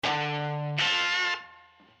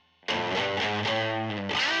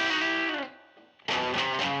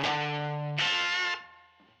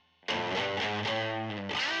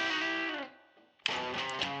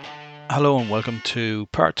Hello and welcome to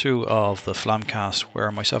part two of the Flamcast,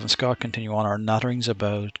 where myself and Scott continue on our natterings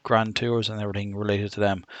about Grand Tours and everything related to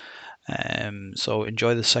them. So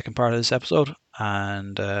enjoy the second part of this episode,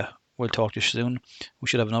 and we'll talk to you soon. We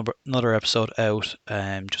should have another episode out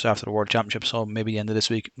just after the World Championship, so maybe the end of this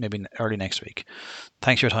week, maybe early next week.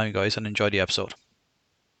 Thanks for your time, guys, and enjoy the episode.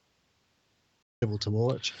 Able to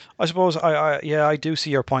watch. I suppose I do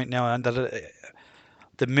see your point now, and that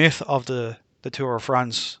the myth of the Tour of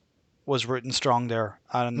France was written strong there.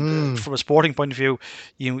 And from a sporting point of view,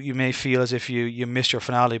 you may feel as if you missed your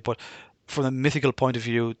finale, but from a mythical point of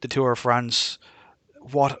view, the Tour of France,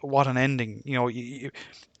 what an ending!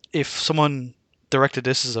 If someone directed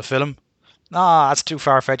this as a film, nah, that's too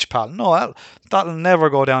far fetched, pal. No, that'll never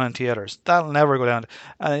go down in theaters. That'll never go down.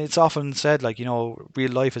 And it's often said, like,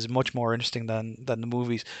 real life is much more interesting than the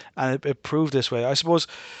movies, and it proved this way. I suppose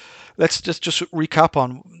let's just recap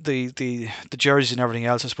on the jerseys and everything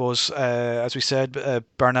else. I suppose, as we said,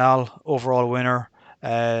 Bernal overall winner.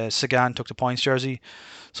 Sagan took the points jersey.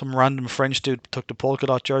 Some random French dude took the polka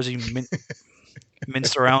dot jersey,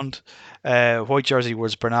 minced around. White jersey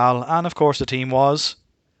was Bernal, and of course the team was.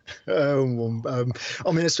 I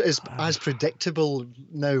mean, it's as predictable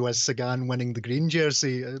now as Sagan winning the green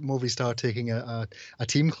jersey. Movistar taking a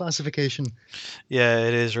team classification. Yeah,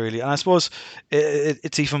 it is really, and I suppose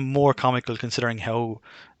it's even more comical considering how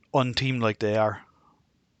unteam-like they are.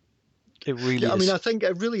 It Yeah, really I mean, is. I think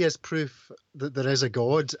it really is proof that there is a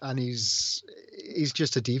God, and he's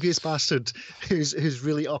just a devious bastard who's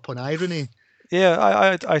really up on irony.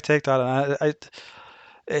 Yeah, I take that, and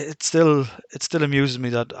it still amuses me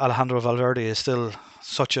that Alejandro Valverde is still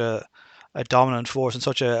such a dominant force and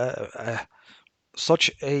such a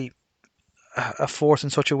force in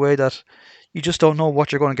such a way that you just don't know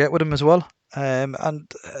what you're going to get with him as well. And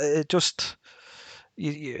it just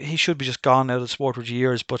he should be just gone out of the sport for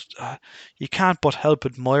years, but you can't but help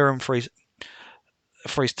admire him for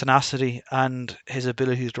his tenacity and his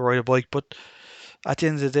ability to ride a bike. But at the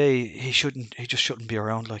end of the day, he just shouldn't be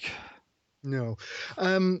around. Like, No,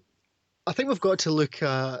 um, I think we've got to look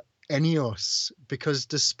at Ineos because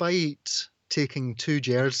despite taking two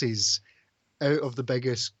jerseys out of the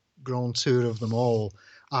biggest Grand Tour of them all,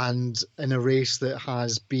 and in a race that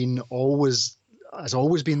has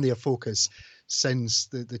always been their focus since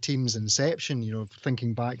the team's inception. You know,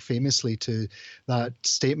 thinking back famously to that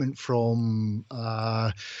statement from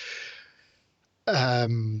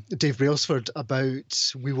Dave Brailsford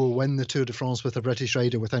about we will win the Tour de France with a British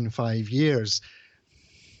rider within 5 years.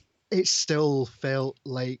 It still felt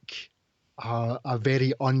like a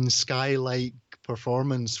very unsky-like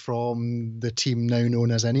performance from the team now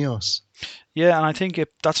known as Ineos. yeah, and I think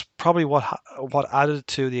that's probably what added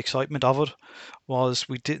to the excitement of it was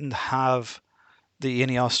we didn't have the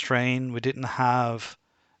Ineos train, we didn't have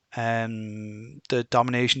the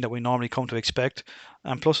domination that we normally come to expect,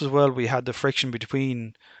 and plus as well we had the friction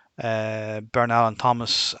between Bernal and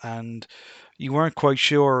Thomas, and you weren't quite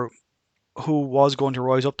sure who was going to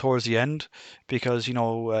rise up towards the end because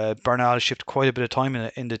Bernal shifted quite a bit of time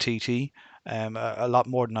in the TT, a lot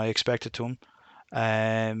more than I expected to him,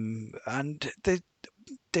 and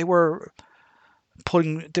they were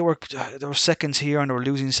putting there were seconds here and they were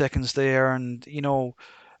losing seconds there, and yeah,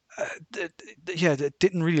 it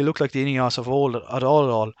didn't really look like the Ineos of old at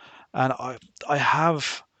all. And I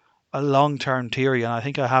have a long term theory, and I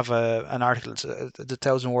think I have an article, it's the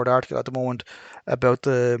 1,000 word article at the moment about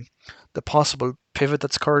the possible pivot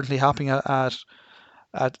that's currently happening at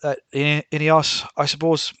Ineos. I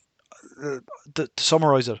suppose to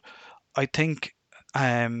summarize it, I think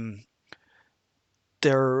um,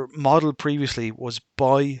 their model previously was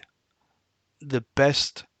buy the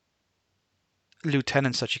best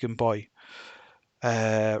lieutenants that you can buy.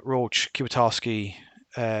 Roach, Kwiatkowski,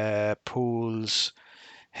 Pools,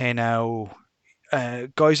 Haynau,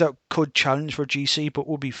 guys that could challenge for GC but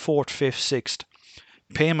would be fourth, fifth, sixth.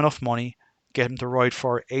 Pay him enough money, get him to ride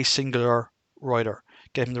for a singular rider,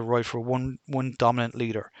 get him to ride for one dominant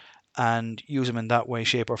leader, and use him in that way,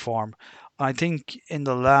 shape, or form. I think in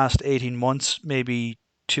the last 18 months, maybe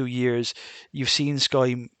 2 years, you've seen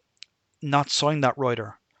Sky not sign that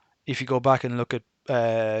rider. If you go back and look at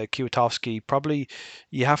Kwiatkowski, probably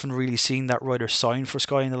you haven't really seen that rider sign for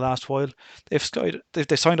Sky in the last while. They've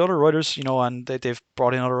signed other riders, and they've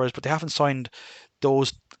brought in other riders, but they haven't signed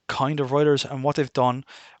those kind of riders. And what they've done,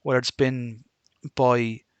 whether it's been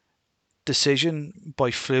by decision,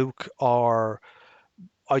 by fluke, or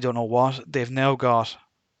I don't know what, they've now got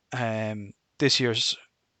this year's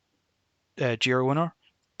Giro winner,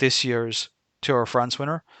 this year's Tour of France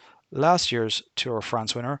winner, last year's Tour of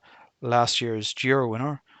France winner, last year's Giro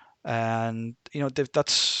winner, and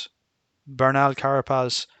that's Bernal,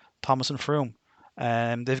 Carapaz, Thomas, and Froome.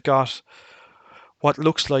 They've got what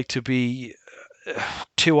looks like to be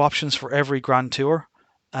two options for every Grand Tour.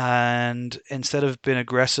 And instead of being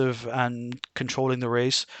aggressive and controlling the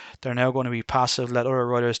race, they're now going to be passive, let other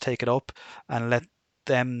riders take it up, and let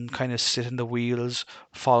them kind of sit in the wheels,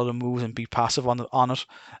 follow the moves, and be passive on it.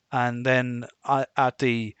 And then at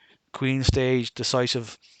the Queen stage,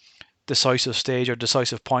 decisive stage or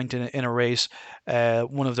decisive point in a race,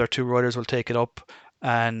 one of their two riders will take it up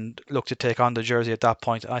and look to take on the jersey at that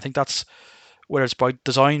point. And I think that's whether it's by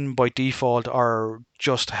design by default or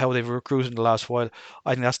just how they've recruited in the last while.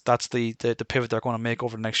 I think that's the pivot they're going to make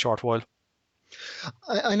over the next short while.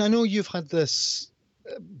 And I know you've had this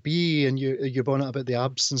be and you're on it about the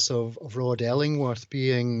absence of Rod Ellingworth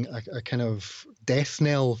being a kind of death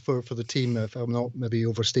knell for the team, if I'm not maybe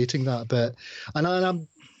overstating that a bit. And I'm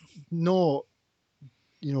not,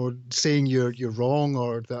 saying you're wrong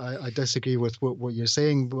or that I disagree with what you're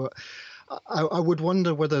saying, but I would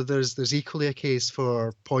wonder whether there's equally a case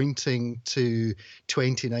for pointing to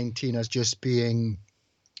 2019 as just being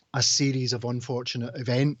a series of unfortunate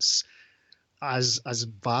events as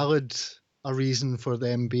valid a reason for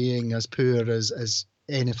them being as poor as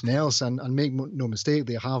anything else. And make no mistake,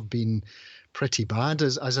 they have been pretty bad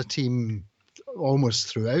as a team almost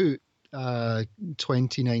throughout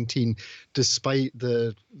 2019, despite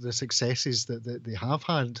the successes that they have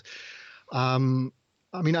had.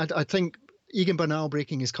 I mean, I think Egan Bernal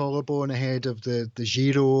breaking his collarbone ahead of the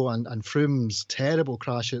Giro and Froome's terrible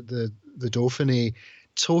crash at the Dauphiné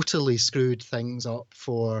totally screwed things up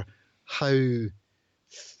for how,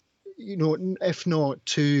 if not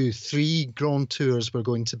 2, 3 Grand Tours were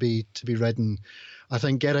going to be ridden. I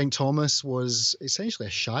think Geraint Thomas was essentially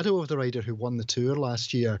a shadow of the rider who won the Tour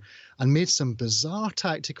last year and made some bizarre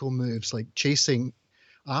tactical moves like chasing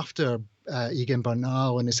after Egan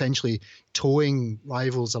Bernal and essentially towing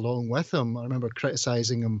rivals along with him. I remember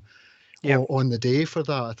criticising him Yep. on the day for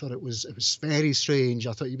that. I thought it was very strange.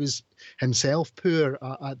 I thought he was himself poor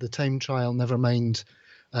at the time trial, never mind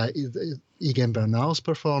Egan Bernal's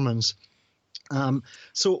performance.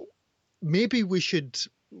 So maybe we should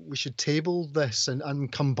table this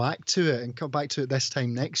and come back to it this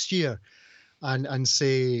time next year and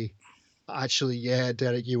say, actually, yeah,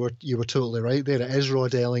 Derek, you were totally right there. It is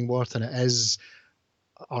Rod Ellingworth, and it is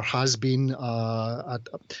or has been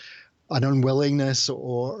an unwillingness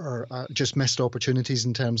or just missed opportunities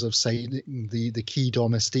in terms of signing the key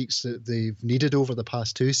domestiques that they've needed over the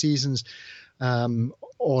past 2 seasons.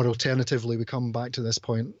 Or alternatively, we come back to this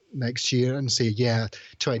point next year and say, yeah,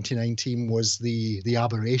 2019 was the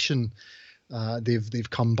aberration. They've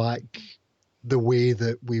come back the way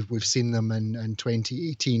that we've seen them in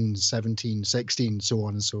 2018, 17, 16, so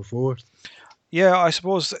on and so forth. Yeah, I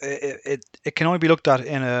suppose it can only be looked at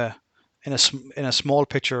in a small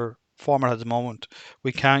picture format at the moment.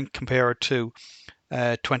 We can't compare it to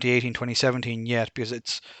 2018, 2017 yet because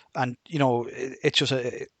it's just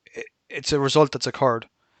it's a result that's occurred,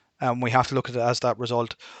 and we have to look at it as that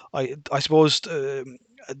result. I suppose the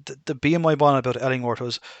bee in my bonnet about Ellingworth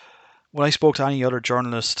was when I spoke to any other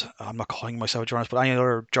journalist. I'm not calling myself a journalist, but any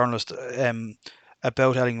other journalist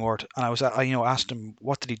about Ellingworth, and I asked him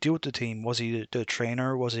what did he do with the team? Was he the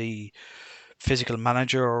trainer? Was he physical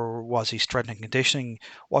manager, or was he strength and conditioning?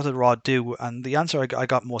 What did Rod do? And the answer I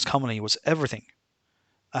got most commonly was everything.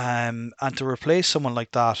 And to replace someone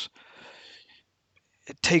like that,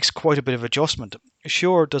 it takes quite a bit of adjustment.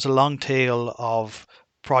 Sure, there's a long tail of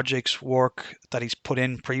projects, work that he's put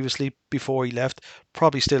in previously before he left,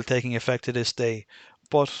 probably still taking effect to this day.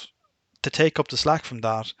 But to take up the slack from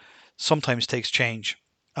that sometimes takes change.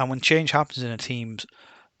 And when change happens in a team,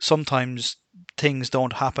 sometimes things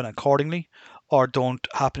don't happen accordingly or don't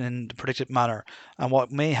happen in the predicted manner. And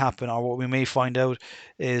what may happen or what we may find out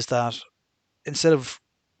is that instead of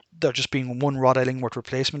there just being one Rod Ellingworth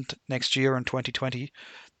replacement next year in 2020,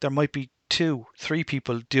 there might be 2, 3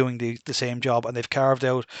 people doing the same job, and they've carved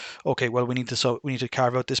out. Okay, well we need to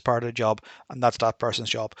carve out this part of the job, and that's that person's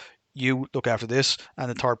job. You look after this, and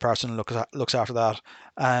the third person looks after that,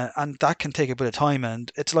 and that can take a bit of time.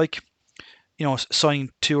 And it's like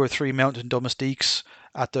signing 2 or 3 mountain domestiques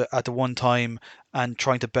at the one time and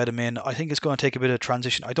trying to bed them in. I think it's going to take a bit of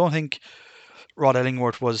transition. I don't think Rod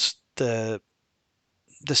Ellingworth was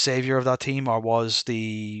the savior of that team or was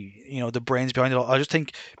the brains behind it all. I just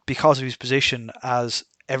think because of his position as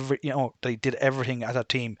that he did everything at that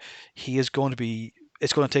team, he is going to be.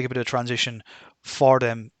 It's going to take a bit of transition for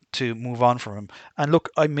them to move on from him. And look,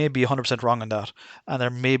 I may be 100% wrong on that, and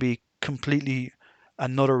there may be completely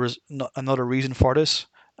another reason for this.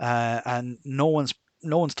 And no one's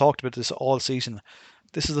talked about this all season,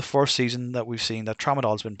 this is the first season that we've seen that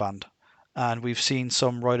tramadol's been banned, and we've seen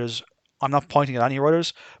some riders. I'm not pointing at any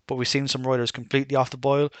riders, but we've seen some riders completely off the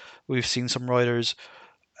boil. We've seen some riders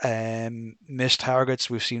miss targets.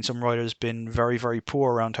 We've seen some riders been very, very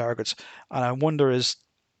poor around targets, and I wonder, is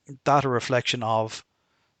that a reflection of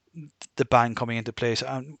the ban coming into place?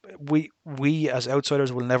 And we as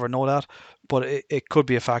outsiders will never know that, but it could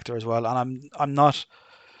be a factor as well. And I'm not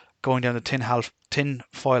going down the tin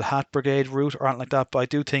foil hat brigade route or anything like that. But I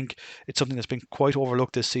do think it's something that's been quite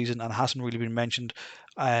overlooked this season and hasn't really been mentioned.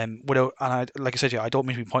 Like I said, yeah, I don't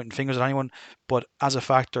mean to be pointing fingers at anyone, but as a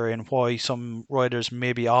factor in why some riders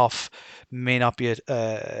may be off, may not be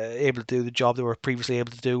able to do the job they were previously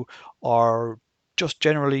able to do, or just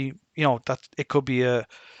generally, that it could be a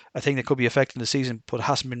thing that could be affecting the season, but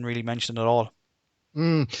hasn't been really mentioned at all.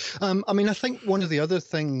 I mean, I think one of the other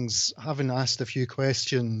things, having asked a few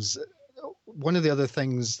questions, one of the other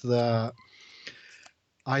things that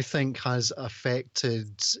I think has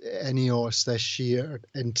affected Ineos this year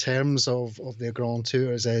in terms of their Grand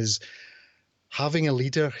Tours is having a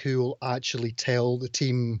leader who will actually tell the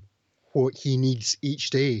team what he needs each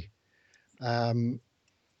day.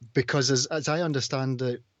 Because as I understand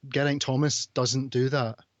it, Geraint Thomas doesn't do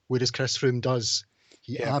that, whereas Chris Froome does.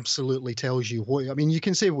 He Yeah. absolutely tells you what. I mean, you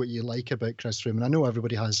can say what you like about Chris Froome, and I know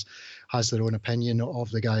everybody has their own opinion of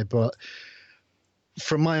the guy, but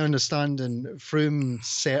from my understanding, Froome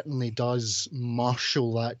certainly does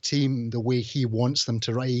marshal that team the way he wants them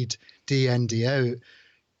to ride day in, day out.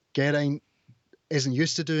 Geraint isn't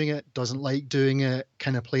used to doing it, doesn't like doing it,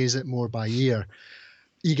 kind of plays it more by ear.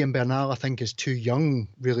 Egan Bernal, I think, is too young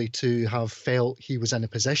really to have felt he was in a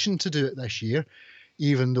position to do it this year,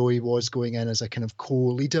 even though he was going in as a kind of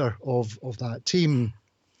co-leader of that team.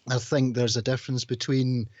 I think there's a difference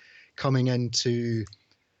between coming into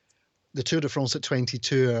the Tour de France at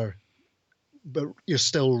 22, but you're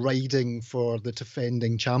still riding for the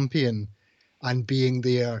defending champion and being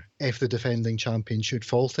there if the defending champion should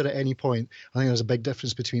falter at any point. I think there's a big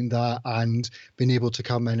difference between that and being able to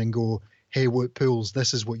come in and go, hey, Wout Poels,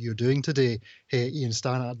 this is what you're doing today. Hey, Ian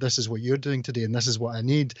Stannard, this is what you're doing today, and this is what I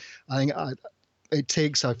need. I think it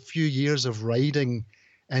takes a few years of riding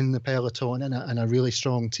in the peloton and a really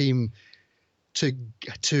strong team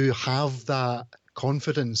to have that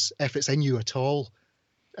confidence, if it's in you at all.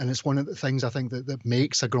 And it's one of the things I think that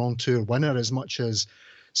makes a Grand Tour winner, as much as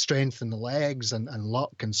strength in the legs and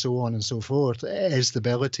luck and so on and so forth, is the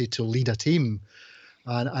ability to lead a team.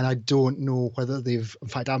 And I don't know whether they've, in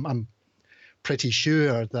fact, I'm pretty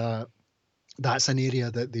sure that that's an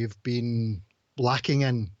area that they've been lacking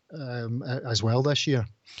in as well this year.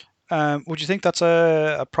 Would you think that's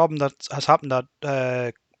a problem that has happened at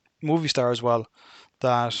Movistar as well?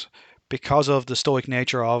 That because of the stoic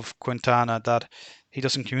nature of Quintana, that he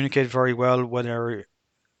doesn't communicate very well. Whether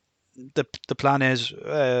the plan is,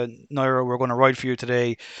 Nairo, we're going to ride for you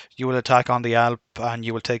today. You will attack on the Alp and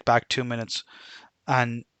you will take back 2 minutes.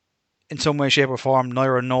 And in some way, shape, or form,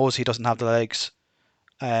 Nairo knows he doesn't have the legs,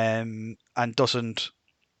 and doesn't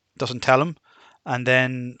tell him. And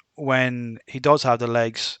then when he does have the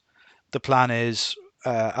legs, the plan is,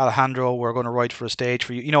 Alejandro, we're going to ride for a stage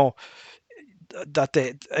for you. That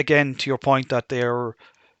they, again, to your point, that they're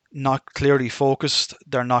not clearly focused,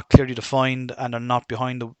 they're not clearly defined, and they're not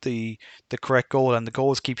behind the correct goal, and the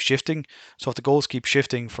goals keep shifting. So if the goals keep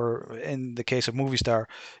shifting, for in the case of Movistar,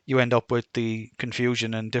 you end up with the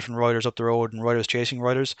confusion and different riders up the road and riders chasing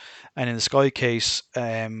riders. And in the Sky case,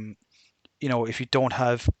 if you don't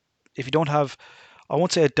have, I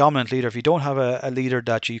won't say a dominant leader, if you don't have a leader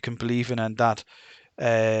that you can believe in and that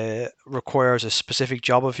requires a specific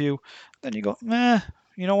job of you, then you go,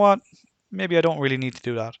 you know what? Maybe I don't really need to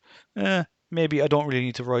do that. Maybe I don't really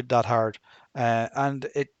need to ride that hard. And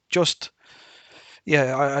it just,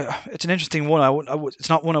 yeah, it's an interesting one. It's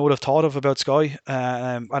not one I would have thought of about Sky.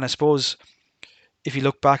 And I suppose if you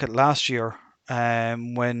look back at last year,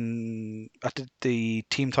 when at the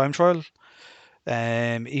team time trial,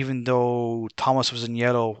 even though Thomas was in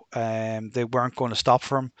yellow, they weren't going to stop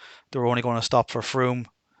for him. They were only going to stop for Froome.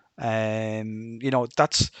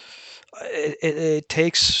 That's it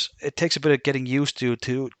takes a bit of getting used to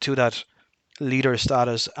that leader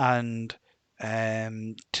status, and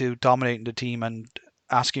to dominating the team and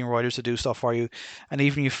asking riders to do stuff for you. And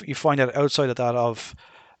even if you find out outside of that, of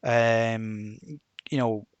um, you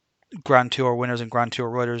know Grand Tour winners and Grand Tour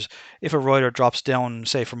riders, if a rider drops down,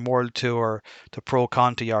 say from World Tour to Pro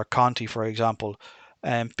Conti or Conti, for example,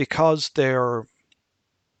 because their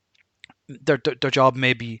job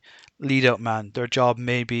may be lead out man, their job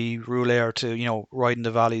may be roulaire to ride in the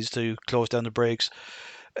valleys to close down the breaks.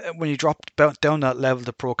 when you drop down that level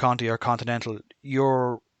to Pro Conti or Continental,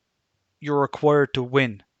 you're required to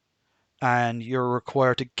win and you're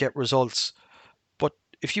required to get results. But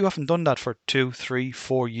if you haven't done that for 2, 3,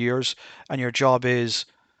 4 years, and your job is,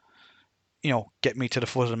 get me to the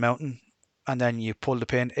foot of the mountain, and then you pull the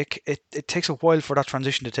pin, it takes a while for that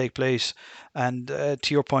transition to take place. And to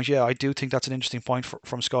your point, yeah, I do think that's an interesting point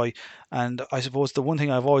from Sky. And I suppose the one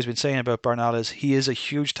thing I've always been saying about Bernal is he is a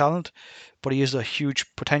huge talent, but he is a huge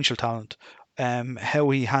potential talent. How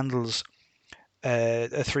he handles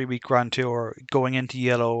a 3 week Grand Tour, going into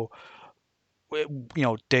yellow,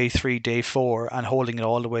 day three, day four, and holding it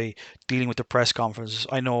all the way, dealing with the press conferences.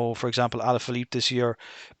 I know, for example, Alaphilippe this year,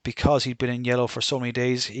 because he'd been in yellow for so many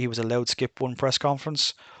days, he was allowed to skip one press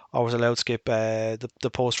conference, or was allowed to skip the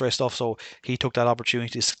post race stuff. So he took that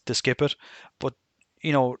opportunity to skip it. But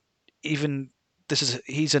you know, even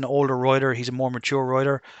he's an older rider, he's a more mature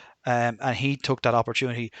rider. And he took that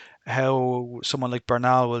opportunity. How someone like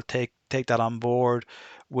Bernal will take that on board.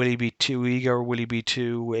 Will he be too eager? Will he be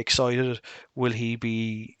too excited? Will he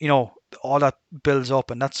be, all that builds up,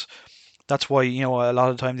 and that's why, a lot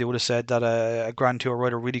of the time they would have said that a Grand Tour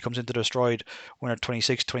rider really comes into their stride when they're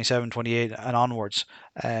 26, 27, 28 and onwards.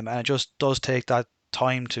 And it just does take that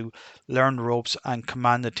time to learn the ropes and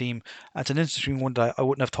command the team. And it's an interesting one that I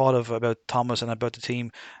wouldn't have thought of about Thomas and about the team.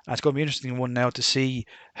 And it's going to be an interesting one now to see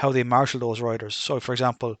how they marshal those riders. So, for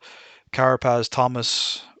example, Carapaz,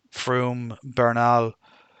 Thomas, Froome, Bernal,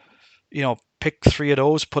 pick three of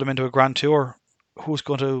those, put them into a Grand Tour. Who's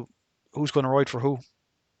going to who's going to ride for who?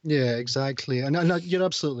 Yeah, exactly. And you're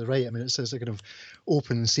absolutely right. I mean, it's a kind of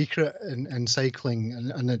open secret in cycling,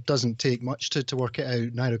 and it doesn't take much to work it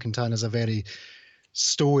out. Nairo Quintana is a very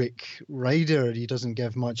stoic rider. He doesn't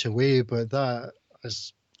give much away, but that,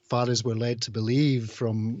 as far as we're led to believe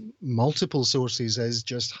from multiple sources, is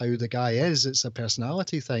just how the guy is. It's a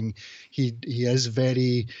personality thing. He is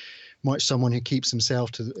very much someone who keeps himself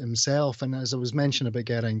to himself. And as I was mentioning about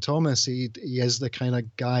Geraint Thomas, he is the kind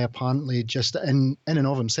of guy, apparently, just in and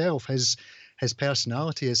of himself. His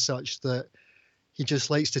personality is such that he just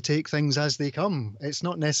likes to take things as they come. It's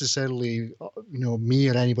not necessarily, me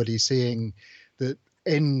or anybody saying that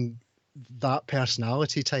in that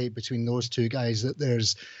personality type between those two guys that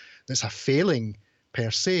there's a failing per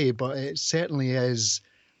se, but it certainly is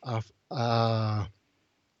a, a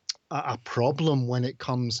a problem when it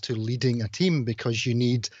comes to leading a team, because you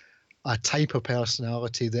need a type of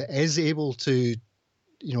personality that is able to,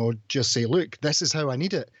 just say, look, this is how I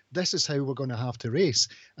need it. This is how we're going to have to race.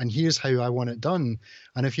 And here's how I want it done.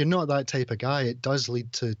 And if you're not that type of guy, it does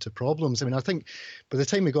lead to problems. I mean, I think by the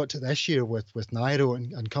time we got to this year with Nairo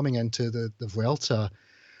and coming into the Vuelta,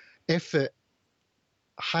 if it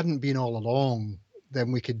hadn't been all along,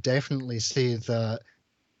 then we could definitely say that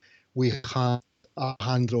we had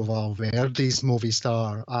Alejandro Valverde's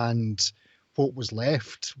Movistar, and what was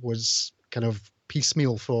left was kind of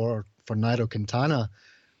piecemeal for Nairo Quintana.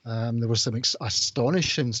 There was some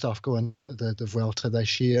astonishing stuff going the Vuelta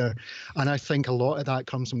this year, and I think a lot of that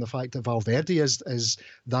comes from the fact that Valverde is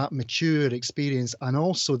that mature, experience, and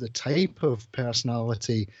also the type of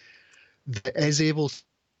personality that is able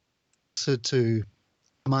to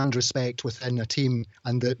command respect within a team,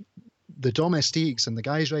 and that the domestiques and the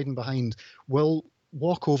guys riding behind will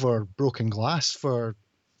walk over broken glass for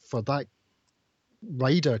that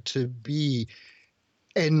rider to be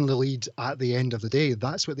in the lead at the end of the day.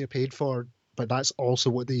 That's what they're paid for, but that's also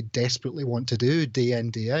what they desperately want to do day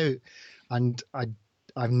in, day out. And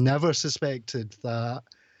I've never suspected that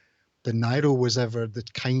the Nairo was ever the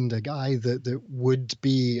kind of guy that would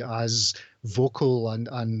be as vocal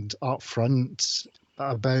and upfront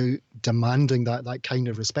about demanding that kind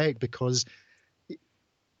of respect, because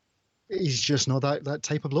he's just not that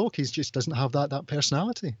type of bloke. He just doesn't have that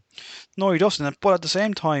personality. No, he doesn't. But at the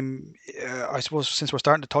same time, I suppose since we're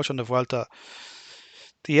starting to touch on the Vuelta,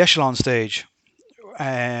 the echelon stage,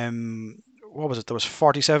 what was it? There was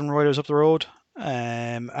 47 riders up the road,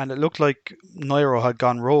 and it looked like Nairo had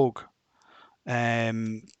gone rogue.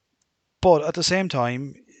 Um, but at the same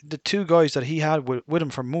time, the two guys that he had with him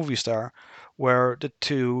from Movistar were the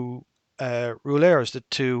two rouleurs, the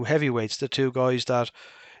two heavyweights, the two guys that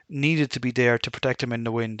needed to be there to protect him in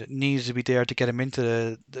the wind, needed to be there to get him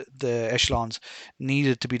into the echelons,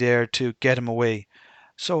 needed to be there to get him away.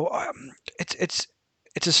 So it's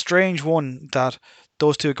a strange one that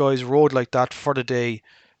those two guys rode like that for the day.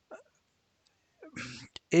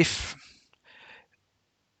 If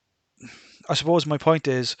I suppose my point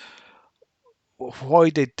is why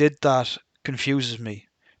they did that confuses me,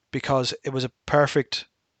 because it was a perfect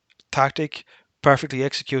tactic, perfectly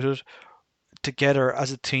executed together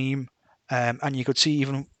as a team. And you could see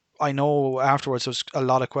even, I know afterwards there was a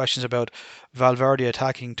lot of questions about Valverde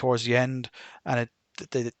attacking towards the end, and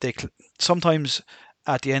they sometimes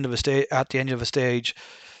at the end of a stage,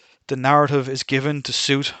 the narrative is given to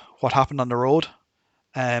suit what happened on the road.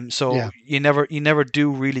 So Yeah, you never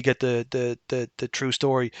do really get the true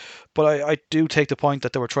story. But I do take the point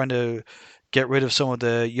that they were trying to get rid of some of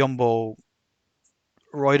the Jumbo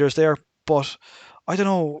riders there. But I don't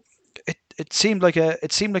know. It seemed like an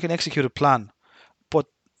executed plan. But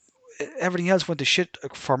everything else went to shit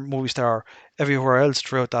for Movistar everywhere else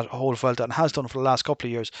throughout that whole Vuelta and has done for the last couple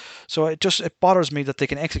of years. So it bothers me that they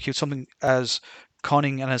can execute something as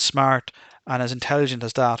cunning and as smart and as intelligent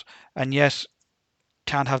as that, and yet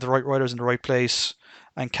can't have the right riders in the right place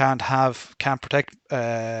and can't protect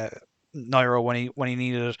Nairo when he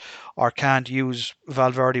needed it, or can't use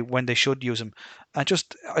Valverde when they should use him. And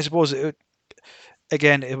just I suppose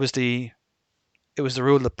again it was the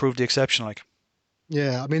rule that proved the exception. Like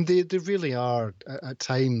yeah. I mean, they really are at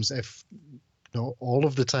times, if not all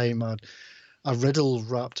of the time, a riddle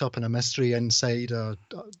wrapped up in a mystery inside an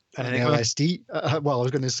an enigma. LSD. Well, I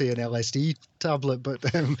was going to say an LSD tablet,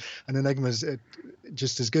 but an enigma is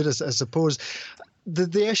just as good as I suppose.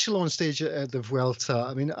 The echelon stage at the Vuelta.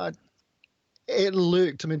 I mean, it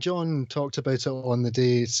looked. I mean, John talked about it on the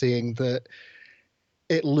day, saying that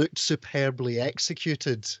it looked superbly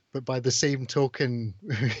executed, but by the same token,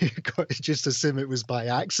 you got to just assume it was by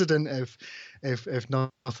accident, if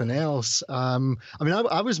nothing else. I mean,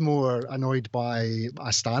 I was more annoyed by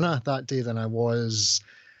Astana that day than I was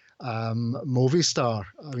Movistar.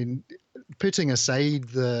 I mean, putting aside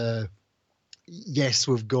the yes,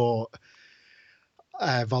 we've got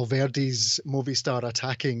Valverde's Movistar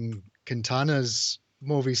attacking Quintana's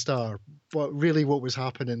Movistar. But really, what was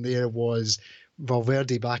happening there was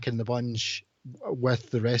Valverde back in the bunch with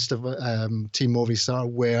the rest of Team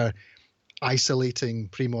Movistar were isolating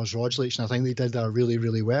Primoz Roglic, and I think they did that really,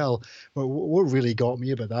 really well. But what really got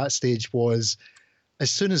me about that stage was as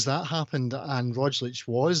soon as that happened and Roglic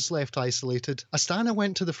was left isolated, Astana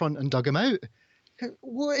went to the front and dug him out.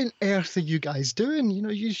 What on earth are you guys doing? You know,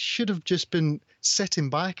 you should have just been sitting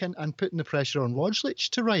back and putting the pressure on Roglic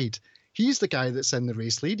to ride. He's the guy that's in the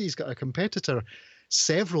race lead. He's got a competitor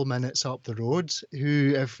several minutes up the road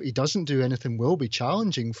who, if he doesn't do anything, will be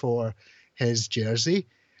challenging for his jersey.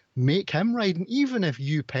 Make him ride. And even if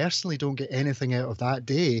you personally don't get anything out of that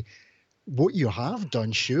day, what you have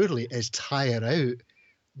done surely is tire out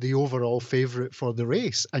the overall favourite for the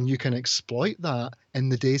race, and you can exploit that in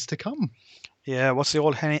the days to come. Yeah, what's the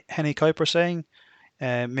old Henny Kuiper saying?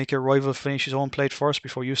 Make your rival finish his own plate first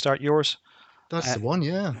before you start yours. That's Uh, the one,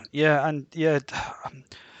 yeah. yeah, and yeah,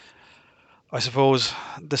 I suppose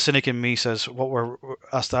the cynic in me says what we're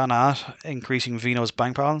Astana at, increasing Vino's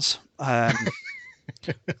bank balance.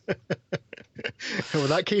 Well,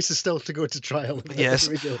 that case is still to go to trial, but there Yes,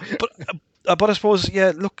 we go. but but I suppose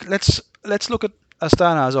yeah. Look, let's look at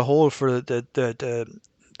Astana as a whole for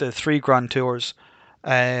the three Grand Tours.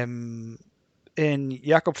 Um, in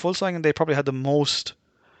Jakob Fuglsang, they probably had the most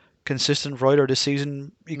consistent rider this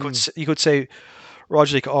season. Mm, You could say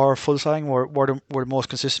Roglic or Fuglsang were the most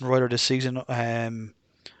consistent rider this season. And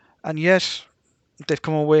yet they've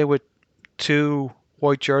come away with two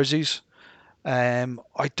white jerseys.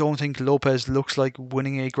 I don't think Lopez looks like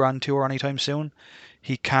winning a Grand Tour anytime soon.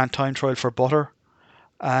 He can't time trial for butter,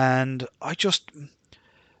 and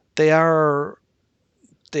they are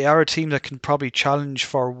they are a team that can probably challenge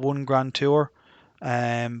for one Grand Tour,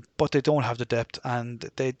 but they don't have the depth, and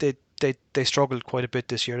they struggled quite a bit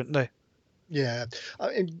this year, didn't they? yeah.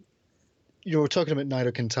 And, you know, we're talking about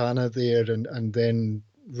Nairo Quintana there and then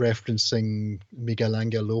referencing Miguel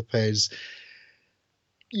Angel Lopez.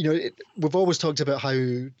 You know, we've always talked about how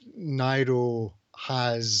Nairo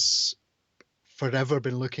has forever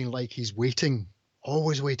been looking like he's waiting,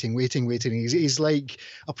 always waiting, waiting, waiting. He's like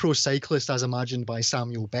a pro cyclist as imagined by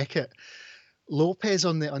Samuel Beckett. Lopez,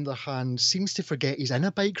 on the other hand, seems to forget he's in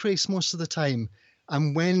a bike race most of the time.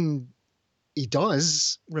 And when he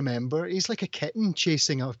does remember, he's like a kitten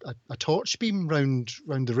chasing a torch beam round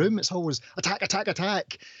the room. It's always attack, attack,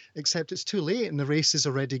 attack, except it's too late and the race has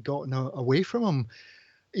already gotten away from him.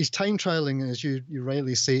 His time trialing, as you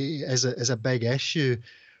rightly say, is a big issue,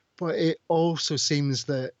 but it also seems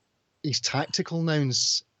that his tactical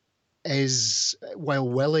nous is, while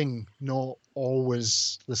willing, not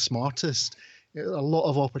always the smartest. A lot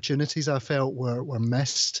of opportunities I felt were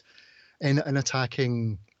missed in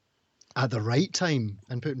attacking at the right time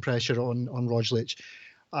and putting pressure on Roglic.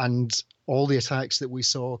 And all the attacks that we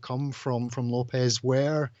saw come from Lopez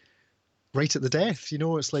were right at the death. You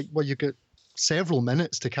know, it's like, well, you've got several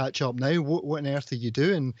minutes to catch up now. What on earth are you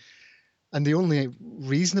doing? And the only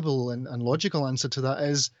reasonable and logical answer to that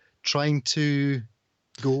is trying to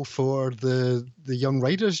go for the young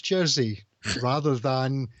riders jersey rather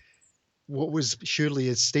than what was surely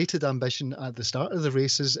his stated ambition at the start of the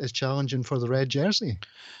races is challenging for the red jersey.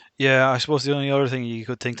 Yeah, I suppose the only other thing you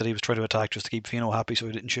could think that he was trying to attack just to keep Fino happy so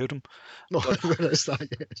he didn't shoot him. But Where is that?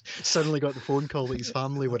 Suddenly got the phone call that his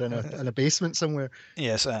family were in a basement somewhere.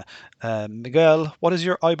 yes, Miguel, what is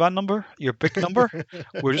your IBAN number? Your BIC number?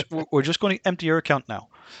 We're just going to empty your account now.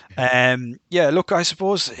 Yeah, look, I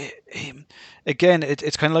suppose again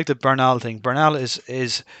it's kind of like the Bernal thing. Bernal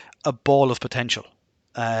is a ball of potential,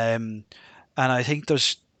 and I think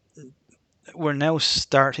we're now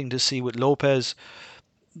starting to see with Lopez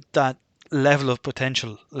that level of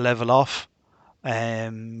potential level off.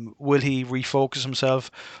 Will he refocus himself?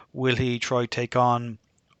 Will he try take on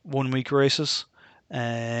 1 week races?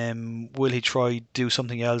 Will he try do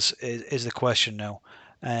something else? Is the question now.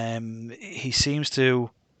 He seems to.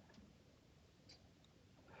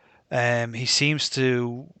 He seems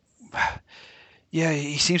to. Yeah,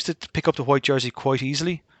 he seems to pick up the white jersey quite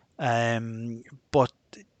easily. But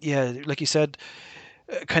yeah, like you said,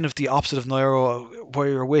 kind of the opposite of Nairo, where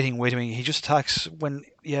you're waiting. He just attacks when,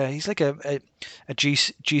 yeah, he's like a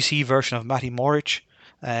GC version of Matty Morich.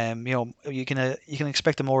 You can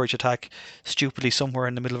expect a Morich attack stupidly somewhere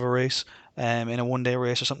in the middle of a race, in a 1 day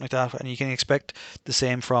race or something like that, and you can expect the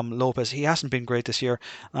same from Lopez. He hasn't been great this year.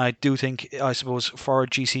 And I do think, I suppose, for a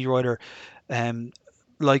GC rider, um,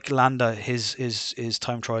 like Landa, his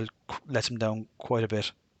time trial lets him down quite a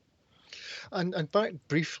bit. And back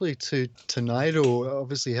briefly to Nairo,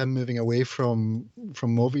 obviously him moving away from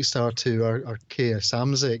Movistar to our Kia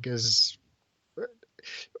Samsic is,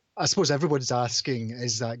 I suppose everyone's asking,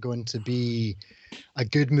 is that going to be a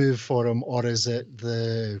good move for him, or is it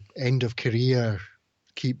the end of career,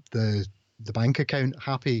 keep the bank account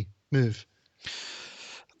happy move?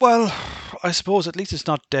 Well, I suppose at least it's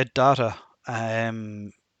not dead data,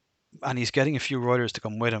 and he's getting a few riders to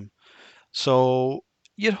come with him. So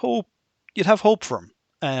you'd hope, you'd have hope for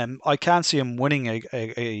him. I can't see him winning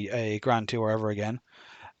a Grand Tour ever again.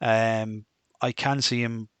 Um, I can see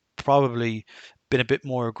him probably been a bit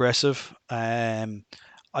more aggressive. I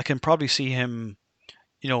can probably see him,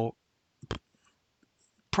 you know,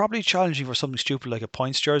 probably challenging for something stupid like a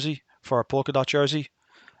points jersey for a polka dot jersey.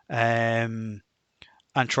 Um,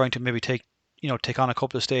 and trying to maybe take on a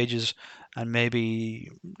couple of stages and maybe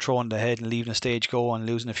throwing the head and leaving a stage go and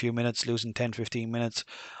losing a few minutes, losing 10, 15 minutes.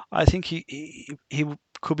 I think he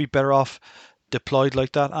could be better off deployed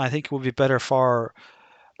like that. I think it would be better for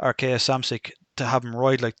Arkea Samsic to have him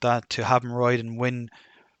ride like that, to have him ride and win,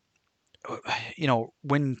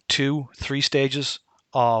 win 2, 3 stages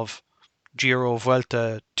of Giro,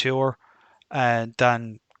 Vuelta, Tour, and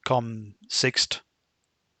then come sixth,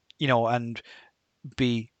 and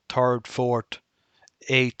be third, fourth,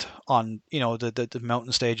 eighth on the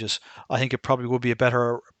mountain stages. I think it probably would be a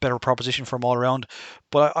better proposition for him all around.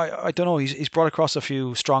 But I don't know. He's brought across a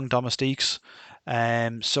few strong domestiques,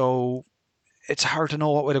 so it's hard to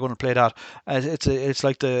know what way they're going to play that. It's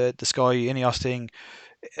like the Sky Ineos thing,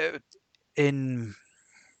 uh, in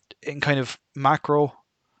kind of macro.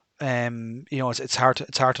 It's hard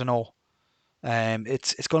to know.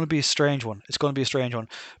 It's going to be a strange one. It's going to be a strange one.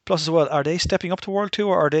 Plus, as well, are they stepping up to World Tour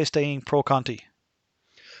or are they staying pro Conti?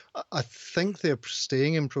 I think they're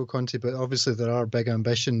staying in Pro Conti, but obviously there are big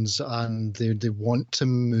ambitions and they want to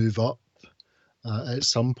move up at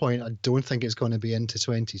some point. I don't think it's going to be into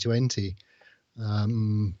 2020.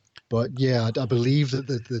 But yeah, I believe that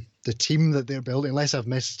the team that they're building, unless I've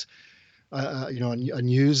missed a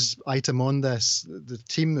news item on this, the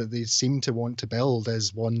team that they seem to want to build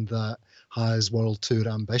is one that has World Tour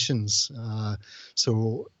ambitions.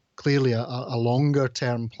 So clearly a longer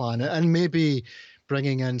term plan, and maybe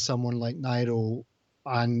bringing in someone like Nairo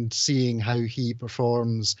and seeing how he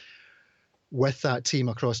performs with that team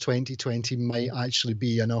across 2020 might actually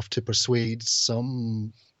be enough to persuade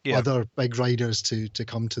some other big riders to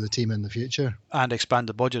come to the team in the future and expand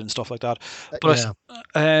the budget and stuff like that. But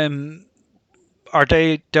yeah. Are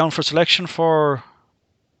they down for selection for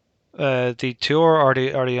the tour? Are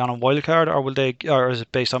they on a wild card, or or is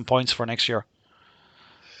it based on points for next year?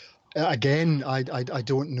 Again, I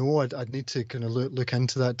don't know. I'd need to kind of look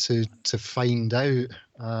into that to find out.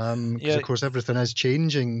 Because of course everything is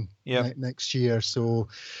changing next year, so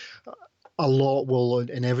a lot will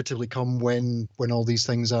inevitably come when all these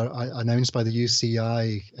things are announced by the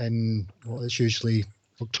UCI in it's usually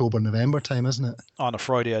October, November time, isn't it? On a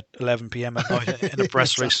Friday at 11 p.m. at night in a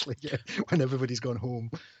press exactly, yeah, when everybody's gone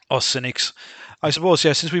home. Us cynics, I suppose.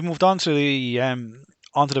 Yeah, since we've moved on to the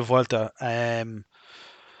Vuelta,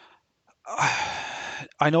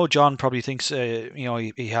 I know John probably thinks,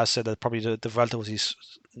 he has said that probably the Vuelta was his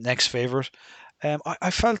next favorite.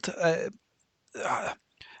 I felt, uh,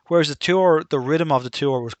 whereas the tour, the rhythm of the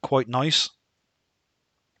tour was quite nice,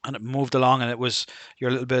 and it moved along, and it was your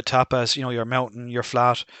little bit of tapas, your mountain, your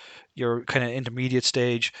flat, your kind of intermediate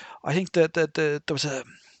stage. I think that there was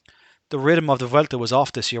the rhythm of the Vuelta was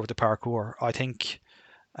off this year with the parkour. I think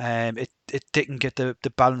it didn't get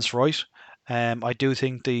the balance right. I do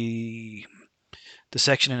think the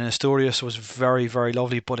section in Asturias was very, very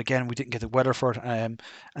lovely, but again, we didn't get the weather for it. And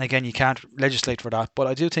again, you can't legislate for that. But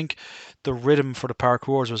I do think the rhythm for the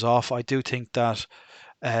parkours was off. I do think that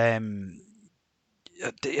um,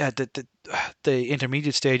 yeah, the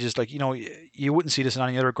intermediate stages, like, you wouldn't see this in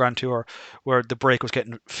any other Grand Tour where the break was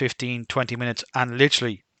getting 15, 20 minutes, and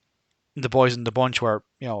literally the boys in the bunch were,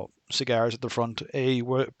 cigars at the front. Hey,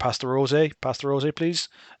 pass the rose, please.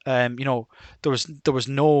 There was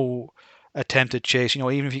no attempted chase.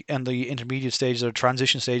 Even if in the intermediate stages or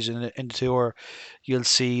transition stages in the tour, you'll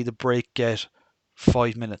see the break get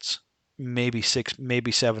 5 minutes, maybe six,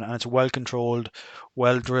 maybe seven, and it's well controlled,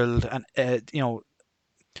 well drilled, and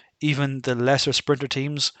even the lesser sprinter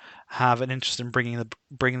teams have an interest in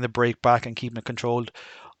bringing the break back and keeping it controlled.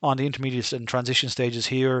 On the intermediate and transition stages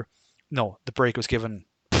here, no, the break was given,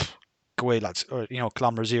 go away, lads. Or,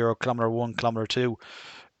 kilometer zero, kilometer one, kilometer two.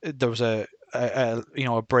 There was a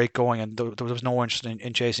break going, and there was no interest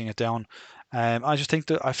in chasing it down. I just think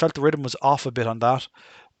that I felt the rhythm was off a bit on that.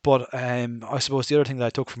 But I suppose the other thing that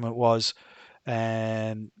I took from it was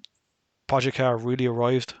um, Pogacar really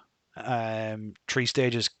arrived. Three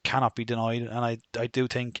stages cannot be denied, and I do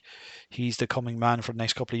think he's the coming man for the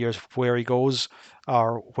next couple of years. Where he goes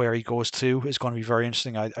or where he goes to is going to be very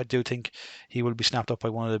interesting. I do think he will be snapped up by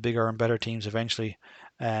one of the bigger and better teams eventually.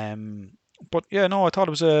 Um, but yeah, no, I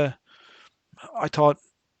thought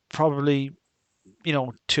probably,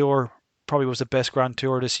 Tour probably was the best Grand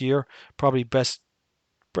Tour this year, probably best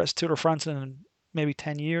Tour de France in maybe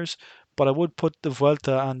 10 years. But I would put the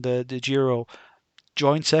Vuelta and the Giro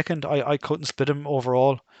joint second. I couldn't split him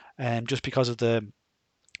overall, just because of the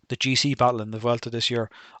GC battle in the Vuelta this year.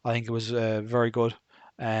 I think it was very good.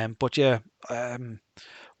 But yeah, um,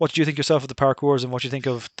 what do you think yourself of the parcours, and what do you think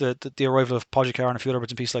of the arrival of Pogacar and a few other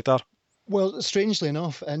bits and pieces like that? Well, strangely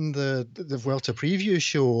enough, in the Vuelta preview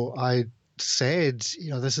show, I said,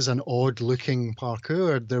 this is an odd looking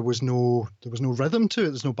parkour. There was no rhythm to it.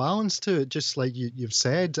 There's no balance to it, just like you've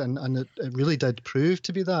said, and it really did prove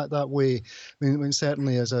to be that way. I mean,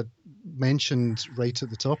 certainly, as I mentioned right at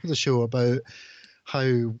the top of the show about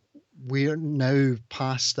how we're now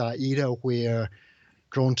past that era where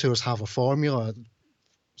Grand Tours have a formula.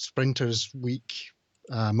 Sprinters week,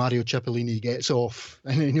 Mario Cipollini gets off,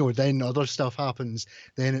 and then other stuff happens.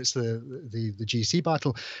 Then it's the GC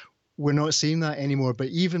battle. We're not seeing that anymore. But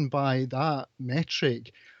even by that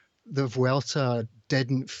metric, the Vuelta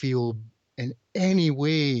didn't feel in any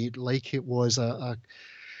way like it was a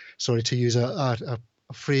sorry to use a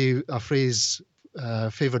phrase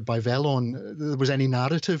favoured by Velon. There was any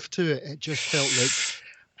narrative to it. It just felt like.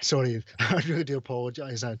 Sorry, I really do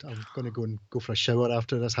apologise. I'm going to go for a shower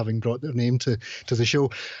after this, having brought their name to the show.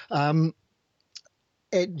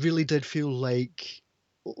 It really did feel like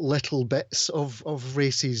little bits of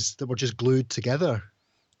races that were just glued together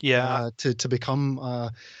Yeah, to become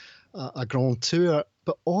a Grand Tour.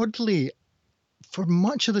 But oddly, for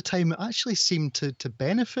much of the time, it actually seemed to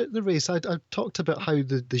benefit the race. I talked about how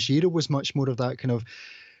the Giro was much more of that kind of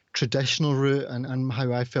traditional route, and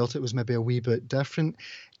how I felt it was maybe a wee bit different.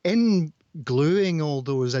 In gluing all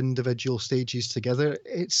those individual stages together,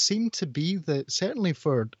 it seemed to be that certainly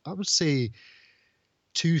for, I would say,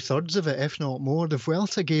 2/3 of it, if not more, the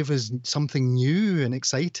Vuelta gave us something new and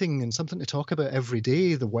exciting and something to talk about every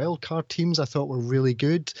day. The wildcard teams I thought were really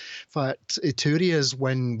good. In fact, Ituria's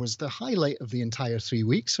win was the highlight of the entire 3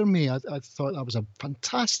 weeks for me. I thought that was a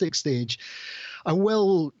fantastic stage. I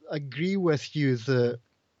will agree with you that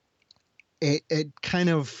it kind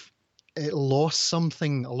of it lost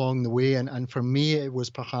something along the way, and for me it was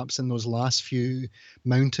perhaps in those last few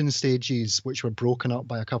mountain stages, which were broken up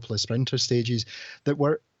by a couple of sprinter stages, that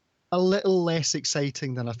were a little less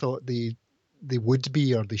exciting than I thought they would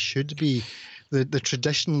be or they should be. The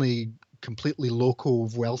traditionally completely local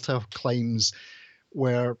Vuelta climbs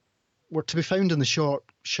were to be found in the short,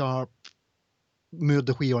 sharp, Muur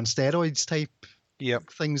de Huy on steroids type yeah,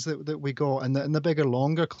 things that we got, and the bigger,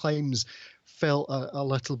 longer climbs felt a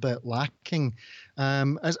little bit lacking.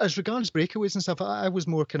 As regards breakaways and stuff, I was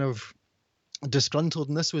more kind of disgruntled,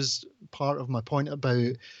 and this was part of my point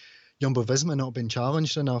about Jumbo Visma not being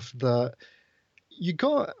challenged enough. That you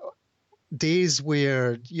got days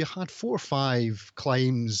where you had 4 or 5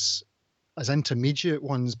 climbs as intermediate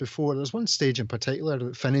ones before. There's one stage in particular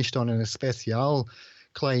that finished on an Especial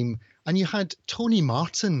climb, and you had Tony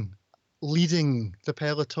Martin leading the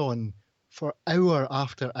peloton for hour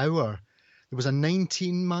after hour. There was a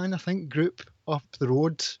 19-man, I think, group up the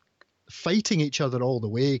road fighting each other all the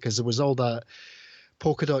way because there was all that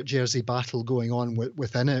polka dot jersey battle going on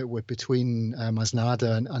within it between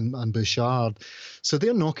Masnada and Bouchard. So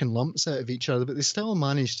they're knocking lumps out of each other, but they still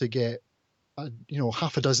managed to get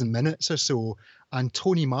half a dozen minutes or so. And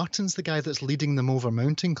Tony Martin's the guy that's leading them over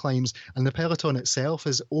mountain climbs, and the peloton itself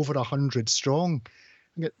is over 100 strong.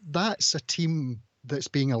 That's a team that's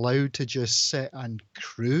being allowed to just sit and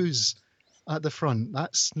cruise at the front.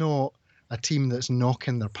 That's not a team that's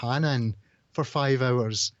knocking their pan in for 5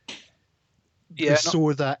 hours Yeah, no,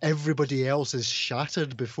 so that everybody else is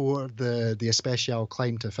shattered before the Especial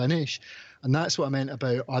climb to finish. And that's what I meant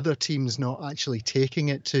about other teams not actually taking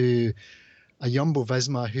it to a Jumbo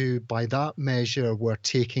Visma who, by that measure, were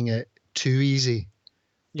taking it too easy.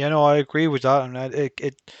 yeah, no, I agree with that, and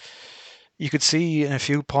you could see in a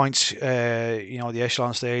few points, the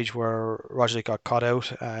echelon stage where Roglic got caught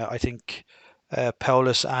out. I think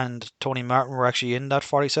Paulus and Tony Martin were actually in that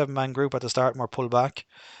 47-man group at the start and were pulled back.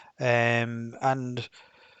 And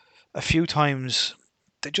a few times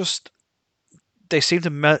they just they seem to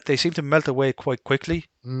melt away quite quickly.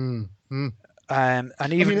 Mm, mm. And I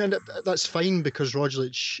even mean, and that's fine because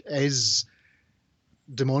Roglic is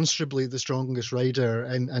demonstrably the strongest rider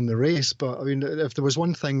in the race. But I mean, if there was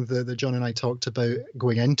one thing that John and I talked about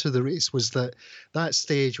going into the race was that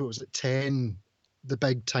stage, what was it, 10, the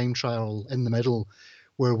big time trial in the middle,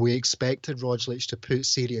 where we expected Roglic to put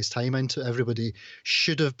serious time into everybody,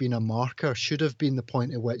 should have been a marker, should have been the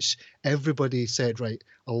point at which everybody said, right,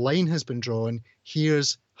 a line has been drawn.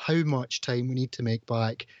 Here's how much time we need to make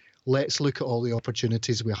back. Let's look at all the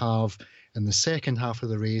opportunities we have in the second half of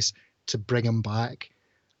the race to bring him back.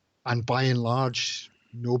 And by and large,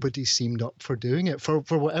 nobody seemed up for doing it for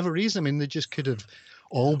whatever reason. I mean, they just could have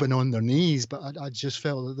all been on their knees, but I just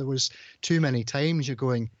felt that there was too many times you're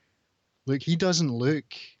going, look, he doesn't look.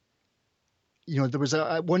 There was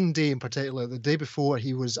one day in particular, the day before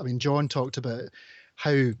he was. I mean, John talked about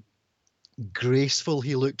how graceful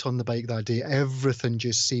he looked on the bike that day. Everything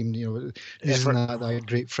just seemed, using effort. that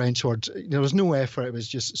great French word, there was no effort. It was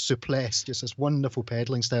just souplesse, just this wonderful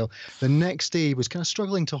pedaling style. The next day he was kind of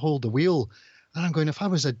struggling to hold the wheel. And I'm going, if I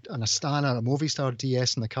was an Astana, a Movistar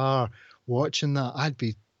DS in the car watching that, I'd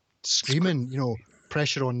be screaming,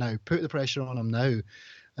 pressure on now, put the pressure on him now.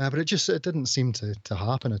 But it didn't seem to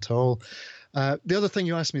happen at all. The other thing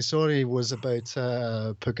you asked me, sorry, was about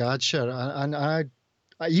Pogacar, and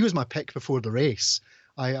he was my pick before the race.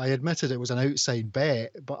 I admitted it was an outside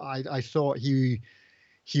bet, but I thought he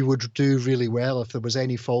would do really well if there was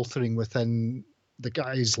any faltering within the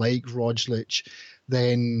guys like Roglic.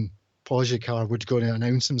 Then Pogacar would go to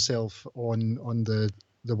announce himself on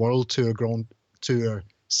the World Tour Grand Tour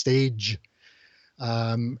stage.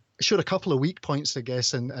 Showed a couple of weak points, I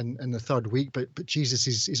guess, in the third week, but Jesus,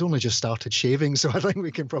 he's only just started shaving, so I think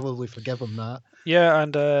we can probably forgive him that. Yeah,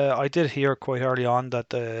 and I did hear quite early on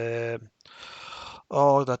that the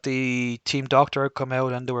team doctor had come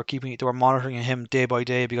out and they were monitoring him day by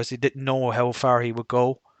day because they didn't know how far he would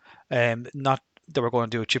go. Not they were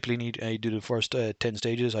going to do a Cipollini, do the first 10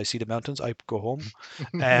 stages. I see the mountains. I go home.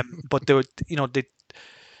 But they would,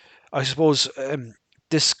 I suppose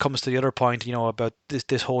this comes to the other point, about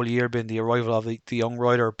this whole year being the arrival of the young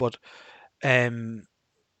rider, but um,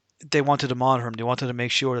 they wanted to monitor him. They wanted to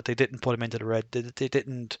make sure that they didn't put him into the red. They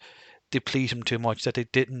didn't deplete him too much. That they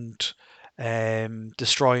didn't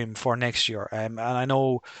destroy him for next year. And I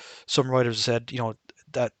know some riders said,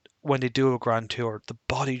 that when they do a Grand Tour, the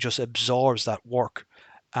body just absorbs that work.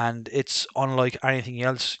 And it's unlike anything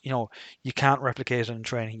else. You can't replicate it in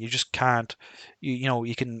training. You just can't.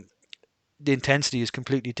 You can. The intensity is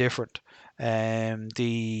completely different.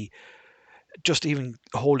 The just even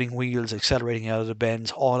holding wheels, accelerating out of the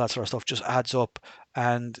bends, all that sort of stuff just adds up.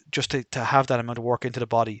 And just to have that amount of work into the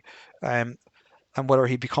body, and whether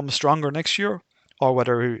he becomes stronger next year or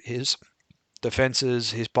whether his defenses,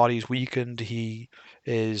 his body's weakened, he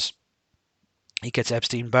gets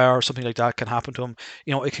Epstein Barr or something like that can happen to him.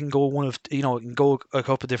 It can go it can go a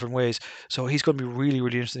couple of different ways. So he's going to be really,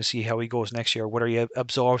 really interesting to see how he goes next year, whether he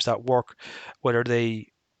absorbs that work, whether they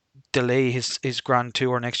delay his Grand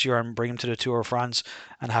Tour next year and bring him to the Tour of France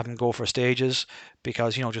and have him go for stages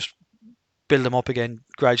because just build him up again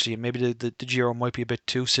gradually. And maybe the Giro might be a bit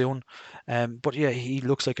too soon. But yeah, he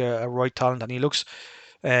looks like a right talent, and he looks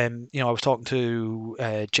I was talking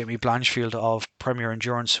to Jamie Blanchfield of Premier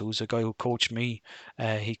Endurance, who's a guy who coached me.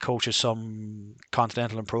 He coaches some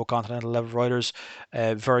continental and pro continental level riders.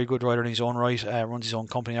 Very good rider in his own right. Runs his own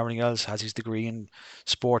company, and everything else. Has his degree in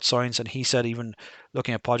sports science, and he said even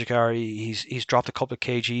looking at Pogacar, he's dropped a couple of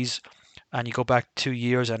kgs. And you go back 2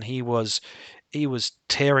 years, and he was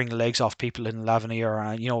tearing legs off people in Lavenir,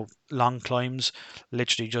 and long climbs,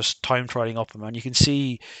 literally just time trialing up him. And you can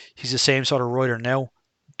see he's the same sort of rider now,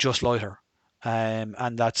 just lighter.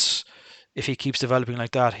 And that's if he keeps developing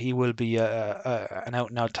like that, he will be an out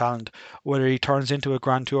and out talent. Whether he turns into a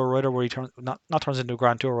Grand Tour rider, where he turns not turns into a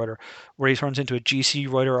Grand Tour rider, where he turns into a GC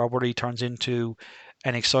rider, or whether he turns into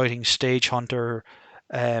an exciting stage hunter,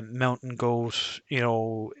 mountain goat,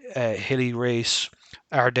 hilly race,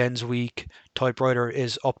 Ardennes week type rider,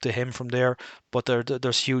 is up to him from there. But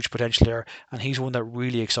there's huge potential there, and he's one that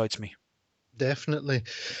really excites me. Definitely.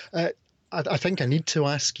 Uh, I think I need to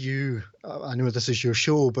ask you. I know this is your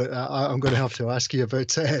show, but I'm going to have to ask you about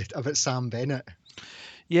Sam Bennett.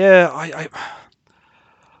 Yeah,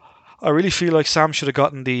 I really feel like Sam should have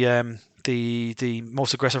gotten the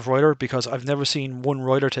most aggressive rider, because I've never seen one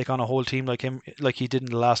rider take on a whole team like him, like he did in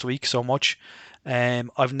the last week so much.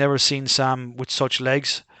 I've never seen Sam with such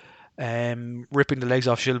legs, ripping the legs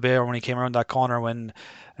off Gilbert when he came around that corner when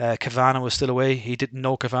Cavana was still away. He didn't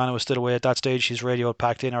know Cavana was still away at that stage. His radio had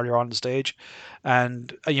packed in earlier on the stage,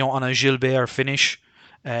 and on a Gilbert finish,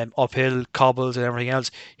 uphill cobbles and everything else,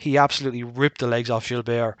 he absolutely ripped the legs off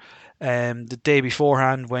Gilbert. The day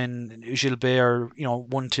beforehand when Gilbert,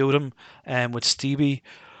 won two of them, with Stevie,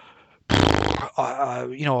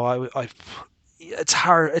 it's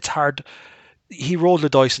hard. It's hard. He rolled the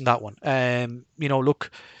dice in that one. Look,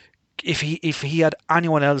 if he had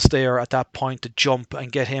anyone else there at that point to jump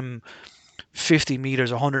and get him 50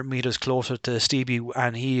 meters, 100 meters closer to Stevie,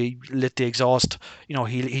 and he lit the exhaust,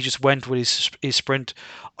 he just went with his sprint,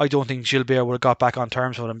 I don't think Gilbert would have got back on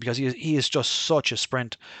terms with him, because he is just such a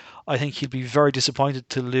sprint. I think he'd be very disappointed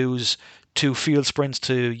to lose two field sprints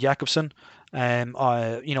to Jakobsen.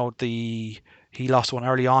 He lost one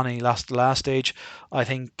early on and he lost the last stage. I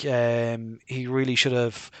think he really should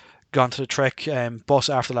have gone to the Trek bus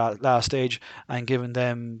after that last stage and given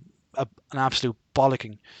them an absolute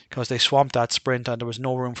bollocking, because they swamped that sprint and there was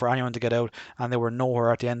no room for anyone to get out, and they were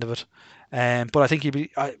nowhere at the end of it. But I think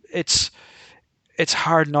it's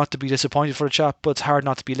hard not to be disappointed for the chap, but it's hard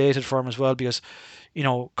not to be elated for him as well, because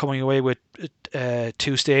coming away with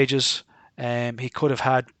two stages, he could have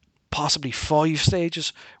had possibly five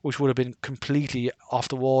stages, which would have been completely off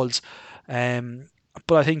the walls. But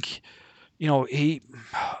I think he.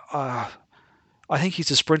 Uh, I think he's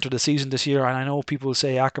the sprinter of the season this year, and I know people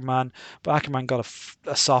say Ackerman, but Ackerman got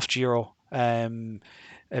a soft Giro.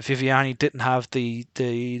 Viviani didn't have the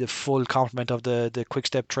full complement of the quick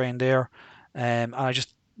step train there, and I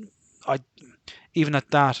even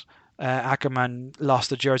at that, Ackerman lost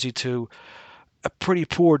the jersey to a pretty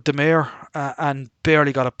poor Demare, and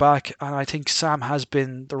barely got it back. And I think Sam has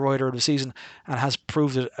been the rider of the season and has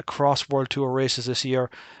proved it across World Tour races this year.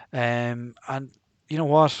 And you know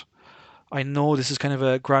what? I know this is kind of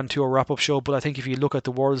a Grand Tour wrap-up show, but I think if you look at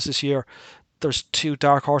the Worlds this year, there's two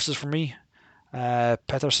dark horses for me: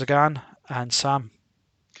 Peter Sagan and Sam.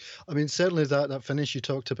 I mean, certainly that finish you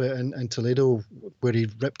talked about in Toledo, where he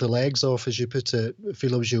ripped the legs off, as you put it,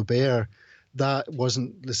 Philippe Gilbert, that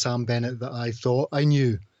wasn't the Sam Bennett that I thought I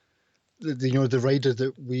knew. The rider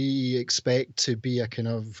that we expect to be a kind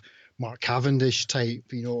of Mark Cavendish type,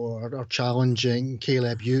 or challenging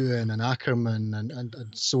Caleb Ewan and Ackerman and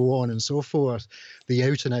so on and so forth, the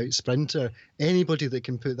out and out sprinter. Anybody that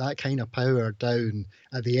can put that kind of power down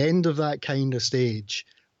at the end of that kind of stage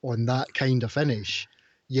on that kind of finish,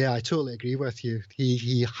 yeah, I totally agree with you.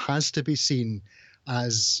 He has to be seen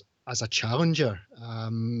as a challenger.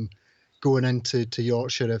 Going into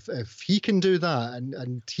Yorkshire, if he can do that,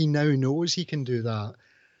 and he now knows he can do that,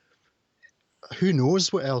 who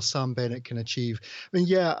knows what else Sam Bennett can achieve. I mean,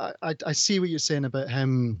 yeah, I see what you're saying about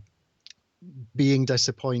him being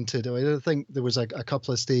disappointed. I think there was a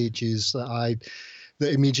couple of stages that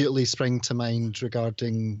immediately spring to mind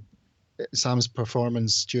regarding Sam's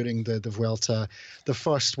performance during the Vuelta. The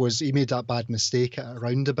first was he made that bad mistake at a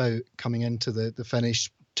roundabout coming into the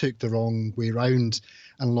finish, took the wrong way round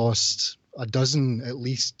and lost a dozen at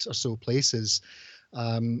least or so places.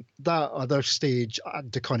 That other stage,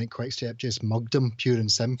 Deconic Quickstep just mugged him, pure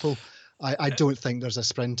and simple. I don't think there's a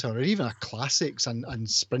sprinter or even a classics and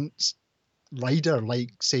sprints rider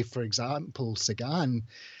like, say, for example, Sagan.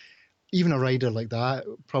 Even a rider like that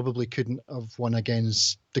probably couldn't have won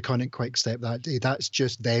against Deconic Quickstep that day. That's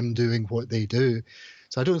just them doing what they do.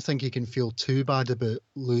 So I don't think he can feel too bad about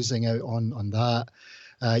losing out on that.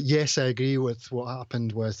 Yes, I agree with what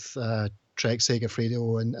happened with Trek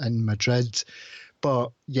Segafredo in Madrid.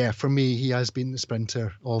 But yeah, for me, he has been the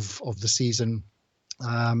sprinter of the season.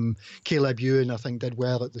 Caleb Ewan, I think, did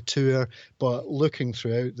well at the Tour, but looking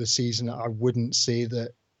throughout the season, I wouldn't say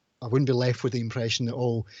that I wouldn't be left with the impression that,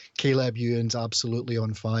 oh, Caleb Ewan's absolutely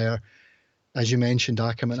on fire. As you mentioned,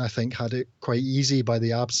 Ackerman, I think, had it quite easy by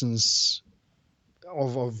the absence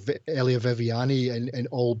of Elia Viviani and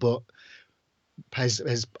all but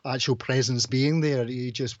his actual presence being there.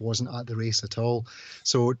 He just wasn't at the race at all.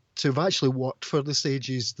 So to have actually worked for the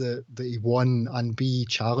stages that he won and be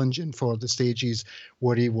challenging for the stages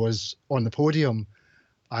where he was on the podium,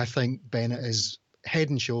 I think Bennett is head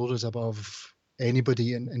and shoulders above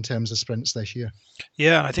anybody in terms of sprints this year.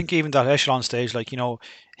 Yeah, and I think even that echelon stage, like,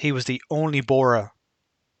 he was the only Bora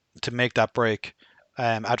to make that break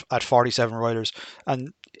at 47 riders.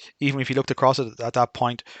 And even if you looked across it at that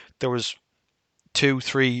point, there was 2,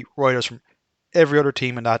 3 riders from every other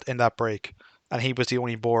team in that break, and he was the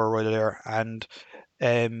only Bora rider there. And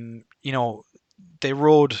they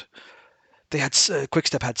rode. They had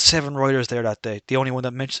Quickstep had 7 riders there that day. The only one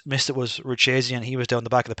that missed it was Richesi, and he was down the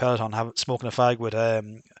back of the peloton smoking a fag with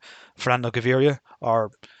Fernando Gaviria,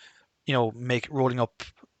 or rolling up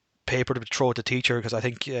paper to throw at the teacher, because I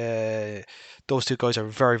think those two guys are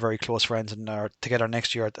very, very close friends and are together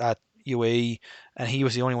next year at UAE, and he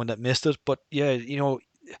was the only one that missed it. But yeah, you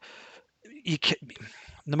can,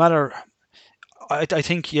 no matter. I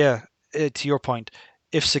think, yeah, to your point,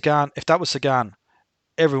 if that was Sagan,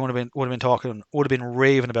 everyone would have been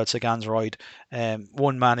raving about Sagan's ride.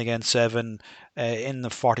 One man against 7, in the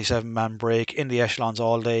 47-man break in the echelons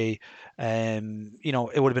all day. It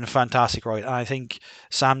would have been a fantastic ride. And I think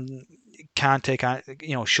Sam can't take,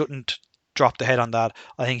 shouldn't drop the head on that.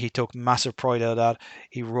 I think he took massive pride out of that.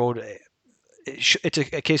 He rode. It's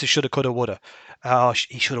a case of shoulda, coulda, woulda.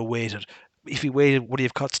 He should have waited. If he waited, would he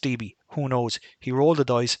have cut Stevie? Who knows? He rolled the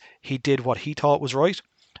dice. He did what he thought was right.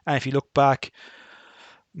 And if you look back,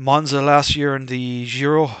 Monza last year in the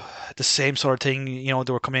Giro, the same sort of thing. They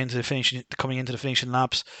were coming into the finishing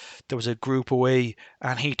laps. There was a group away,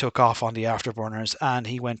 and he took off on the afterburners, and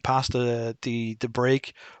he went past the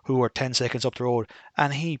break, who were 10 seconds up the road,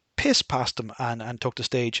 and he pissed past them and took the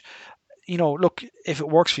stage. Look, if it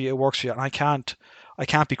works for you, it works for you, and I can't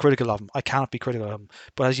be critical of him. I cannot be critical of him.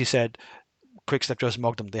 But as you said, Quickstep just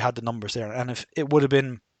mugged them. They had the numbers there, and if it would have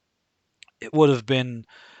been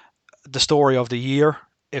the story of the year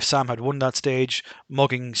if Sam had won that stage,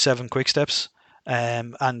 mugging 7 Quicksteps.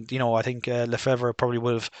 And I think Lefevre probably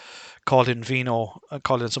would have called in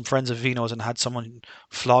some friends of Vino's and had someone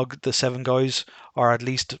flog the 7 guys, or at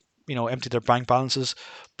least empty their bank balances.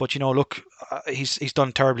 But look, he's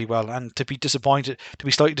done terribly well, and to be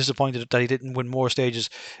slightly disappointed that he didn't win more stages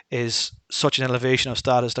is such an elevation of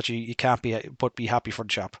status that you can't but be happy for the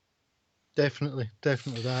chap. Definitely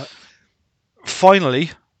that.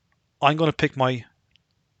 Finally, I'm going to pick my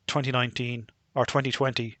 2019 or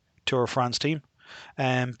 2020 Tour of France team.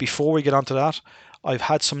 Before we get onto that, I've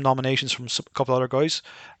had some nominations from a couple other guys.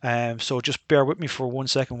 So just bear with me for 1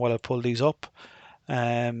 second while I pull these up.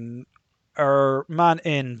 Our man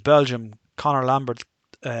in Belgium, Conor Lambert,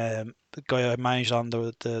 the guy I managed on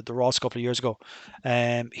the Ross a couple of years ago,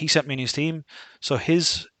 he sent me his team. So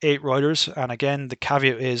his 8 riders, and again, the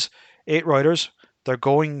caveat is 8 riders. They're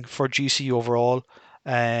going for GC overall,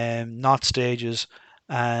 not stages.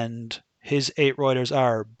 And his 8 riders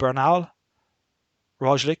are Bernal,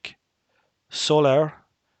 Roglic, Soler,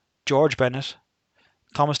 George Bennett,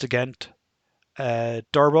 Thomas de Gent,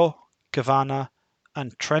 Durbo, Cavana,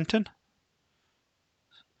 and Trentin.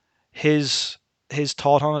 His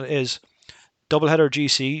thought on it is doubleheader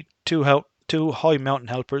GC, two high mountain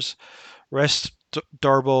helpers, rest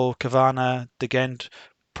Durbo, Cavana, de Gent,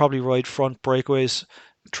 probably ride front breakaways.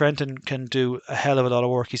 Trentin can do a hell of a lot of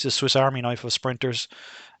work. He's a Swiss Army knife of sprinters.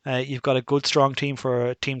 You've got a good, strong team for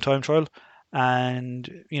a team time trial,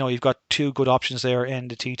 and you've got 2 good options there in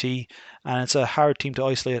the TT, and it's a hard team to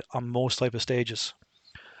isolate on most type of stages.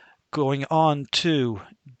 Going on to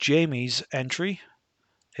Jamie's entry,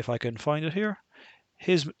 if I can find it here.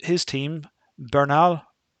 His team: Bernal,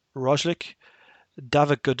 Roglic,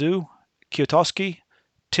 David Gaudu, Kwiatkowski,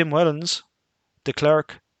 Tim Wellens, De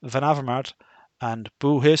Klerk, Van Avermaet, and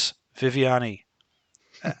Buhis Viviani.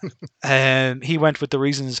 He went with the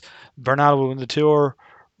reasons Bernal will win the Tour,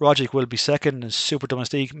 Roglic will be second, and Super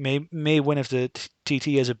Domestique may win if the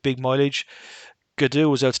TT has a big mileage. Gadu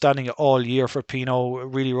was outstanding all year for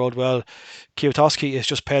Pinot, really rode well. Kwiatkowski is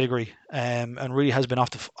just pedigree, and really has been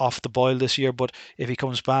off the boil this year. But if he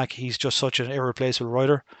comes back, he's just such an irreplaceable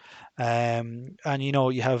rider. And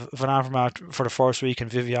you have Van Avermaet for the first week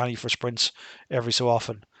and Viviani for sprints every so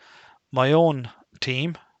often. My own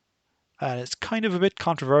team, and it's kind of a bit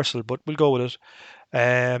controversial, but we'll go with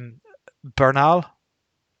it. Bernal,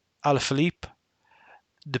 Alaphilippe,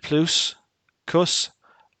 De Plus, Kuss,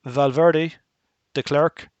 Valverde, De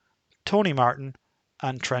Klerk, Tony Martin,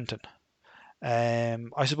 and Trenton.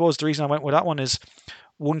 I suppose the reason I went with that one is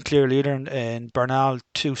one clear leader in Bernal,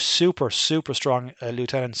 two super strong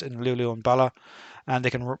lieutenants in Lulu and Bala, and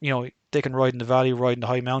they can ride in the valley, ride in the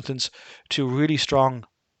high mountains. Two really strong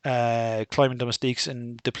climbing domestiques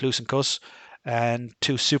in De Plus and Kuss, and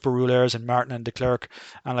two super rouleurs in Martin and De Klerk.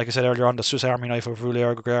 And like I said earlier on, the Swiss Army knife of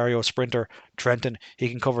rouleur, gregario, sprinter, Trenton. He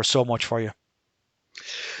can cover so much for you.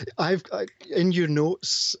 In your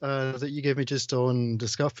notes that you gave me just on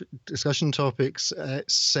discussion topics, it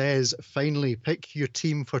says finally pick your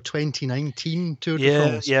team for 2019 Tour de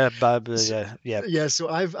France. Yeah. So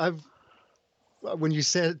I've when you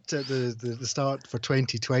said at the start for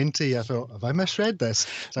 2020, I thought, have I misread this?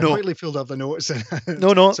 So I quickly filled up the notes.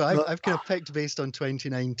 No. So I've kind of picked based on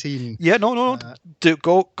 2019. Yeah, no.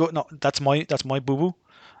 Go. No, that's my boo boo.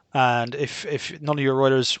 And if none of your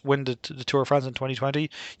riders win the Tour of France in 2020,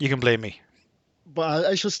 you can blame me. But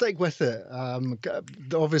I shall stick with it.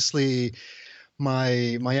 Obviously,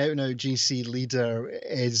 my out and out GC leader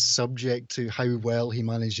is subject to how well he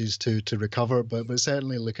manages to recover. But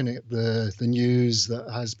certainly looking at the news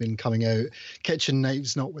that has been coming out, kitchen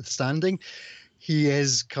knives notwithstanding, he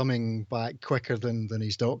is coming back quicker than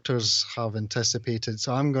his doctors have anticipated.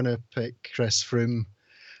 So I'm going to pick Chris Froome.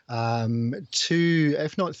 Two,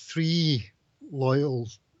 if not three, loyal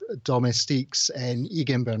domestiques in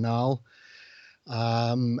Egan Bernal,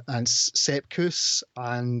 and Sepp Kuss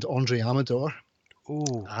and Andre Amador.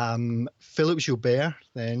 Philippe Gilbert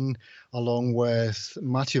then, along with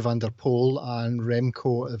Mathieu van der Poel and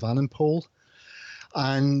Remco Evenepoel.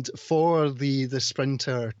 And for the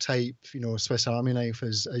sprinter type, Swiss Army knife,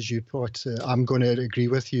 as you put, I'm going to agree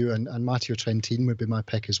with you, and Matteo Trentin would be my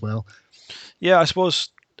pick as well. Yeah, I suppose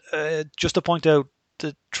just to point out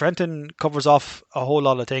that Trentin covers off a whole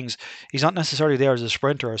lot of things. He's not necessarily there as a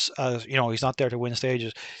sprinter, as he's not there to win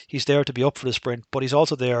stages. He's there to be up for the sprint, but he's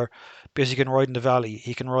also there because he can ride in the valley.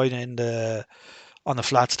 He can ride on the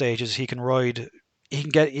flat stages. He can ride. He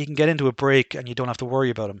can get into a break, and you don't have to worry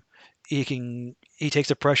about him. He takes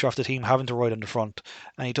the pressure off the team having to ride in the front,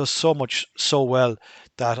 and he does so much so well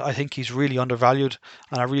that I think he's really undervalued,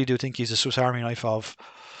 and I really do think he's a Swiss Army knife of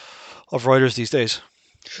riders these days.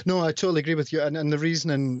 No, I totally agree with you, and the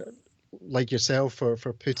reasoning, like yourself, for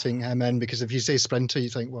putting him in, because if you say sprinter, you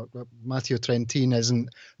think, well, Matteo Trentin isn't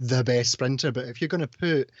the best sprinter, but if you're going to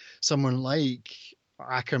put someone like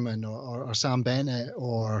Ackerman or Sam Bennett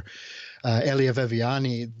or Elia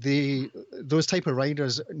Viviani, those type of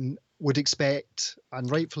riders would expect,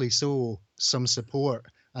 and rightfully so, some support,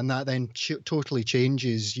 and that then totally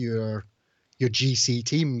changes your GC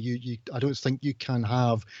team. I don't think you can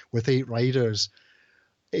have, with 8 riders,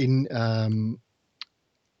 in a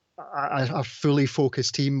fully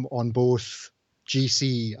focused team on both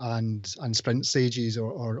GC and sprint stages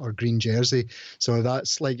or green jersey. So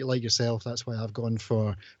that's like yourself. That's why I've gone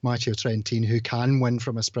for Matteo Trentin, who can win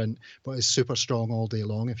from a sprint, but is super strong all day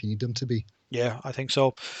long if you need him to be. Yeah, I think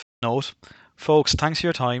so. Note, folks, thanks for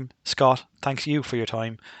your time. Scott, thanks you for your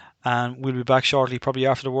time. And we'll be back shortly, probably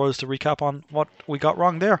after the Worlds, to recap on what we got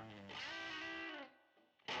wrong there.